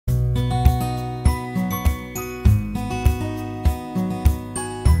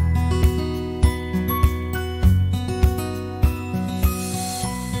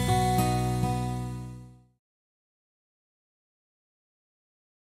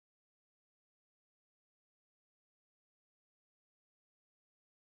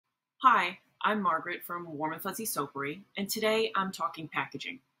Hi, I'm Margaret from Warm and Fuzzy Soapery, and today I'm talking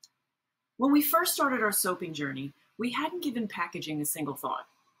packaging. When we first started our soaping journey, we hadn't given packaging a single thought.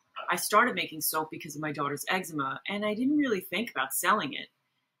 I started making soap because of my daughter's eczema, and I didn't really think about selling it.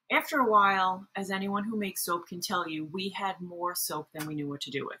 After a while, as anyone who makes soap can tell you, we had more soap than we knew what to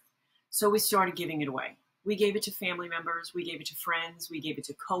do with. So we started giving it away. We gave it to family members, we gave it to friends, we gave it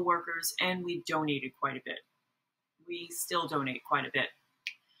to coworkers, and we donated quite a bit. We still donate quite a bit.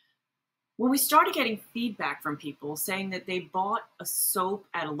 When we started getting feedback from people saying that they bought a soap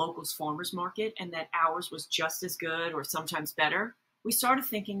at a local farmer's market and that ours was just as good or sometimes better, we started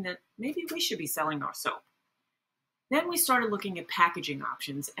thinking that maybe we should be selling our soap. Then we started looking at packaging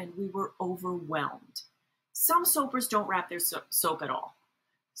options and we were overwhelmed. Some soapers don't wrap their soap at all.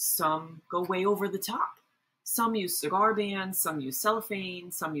 Some go way over the top. Some use cigar bands, some use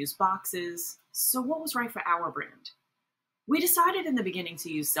cellophane, some use boxes. So what was right for our brand? We decided in the beginning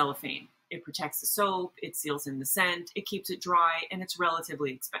to use cellophane. It protects the soap, it seals in the scent, it keeps it dry, and it's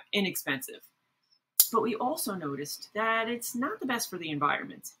relatively inexpensive. But we also noticed that it's not the best for the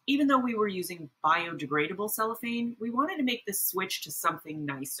environment. Even though we were using biodegradable cellophane, we wanted to make the switch to something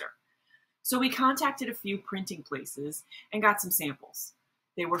nicer. So we contacted a few printing places and got some samples.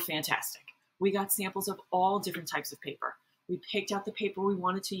 They were fantastic. We got samples of all different types of paper. We picked out the paper we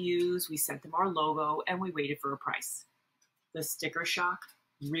wanted to use, we sent them our logo, and we waited for a price. The sticker shock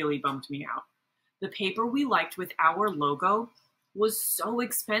really bummed me out. The paper we liked with our logo was so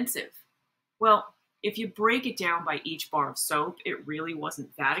expensive. Well, if you break it down by each bar of soap, it really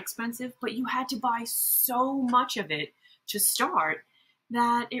wasn't that expensive, but you had to buy so much of it to start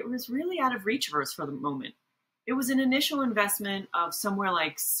that it was really out of reach for us for the moment. It was an initial investment of somewhere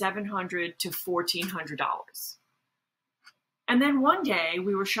like $700 to $1,400. And then one day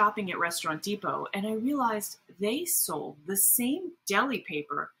we were shopping at Restaurant Depot and I realized they sold the same deli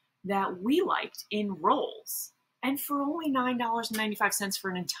paper that we liked in rolls and for only $9.95 for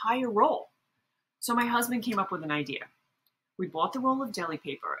an entire roll. So my husband came up with an idea. We bought the roll of deli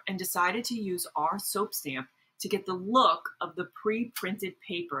paper and decided to use our soap stamp to get the look of the pre-printed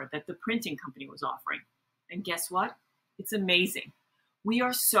paper that the printing company was offering. And guess what? It's amazing. We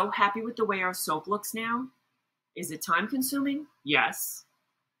are so happy with the way our soap looks now. Is it time consuming? Yes.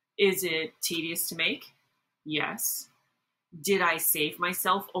 Is it tedious to make? Yes. Did I save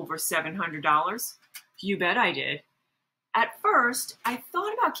myself over $700? You bet I did. At first, I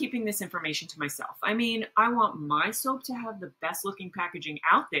thought about keeping this information to myself. I mean, I want my soap to have the best looking packaging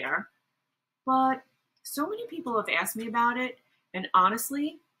out there, but so many people have asked me about it, and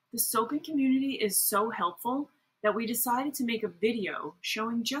honestly, the soaping community is so helpful that we decided to make a video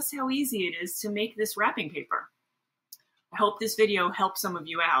showing just how easy it is to make this wrapping paper. I hope this video helps some of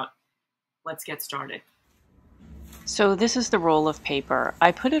you out. Let's get started. So this is the roll of paper.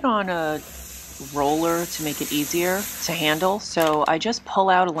 I put it on a roller to make it easier to handle, so I just pull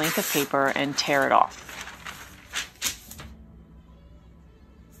out a length of paper and tear it off.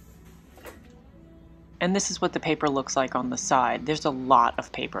 And this is what the paper looks like on the side. There's a lot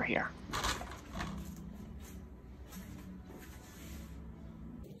of paper here.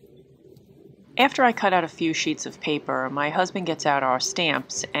 After I cut out a few sheets of paper, my husband gets out our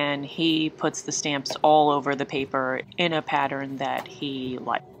stamps and he puts the stamps all over the paper in a pattern that he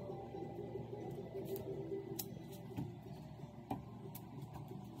likes.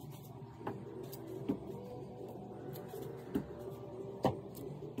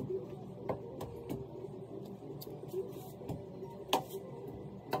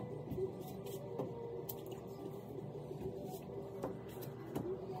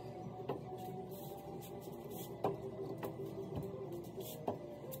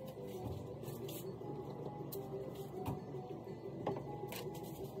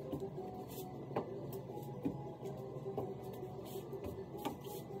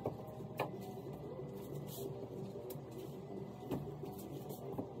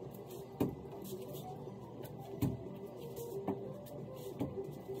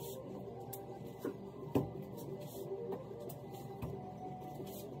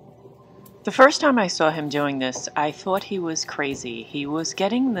 The first time I saw him doing this, I thought he was crazy. He was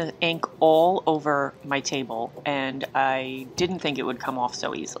getting the ink all over my table, and I didn't think it would come off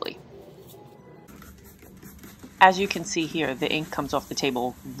so easily. As you can see here, the ink comes off the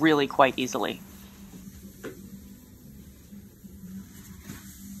table really quite easily.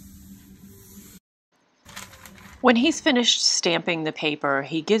 When he's finished stamping the paper,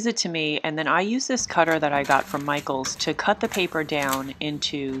 he gives it to me, and then I use this cutter that I got from Michael's to cut the paper down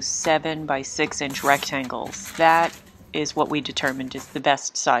into 7 by 6 inch rectangles. That is what we determined is the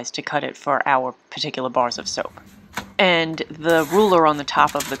best size to cut it for our particular bars of soap. And the ruler on the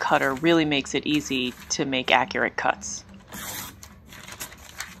top of the cutter really makes it easy to make accurate cuts.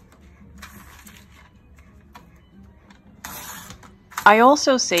 I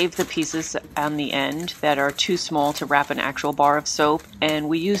also save the pieces on the end that are too small to wrap an actual bar of soap, and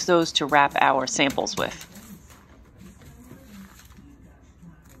we use those to wrap our samples with.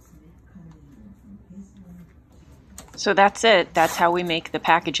 So that's it. That's how we make the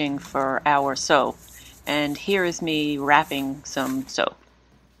packaging for our soap. And here is me wrapping some soap.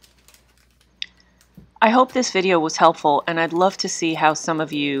 I hope this video was helpful, and I'd love to see how some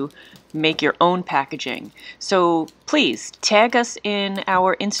of you make your own packaging. So please tag us in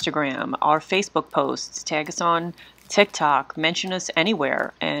our Instagram, our Facebook posts, tag us on TikTok, mention us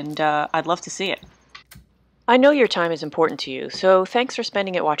anywhere, and I'd love to see it. I know your time is important to you, so thanks for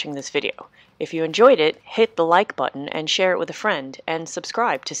spending it watching this video. If you enjoyed it, hit the like button and share it with a friend, and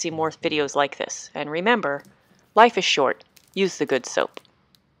subscribe to see more videos like this. And remember, life is short. Use the good soap.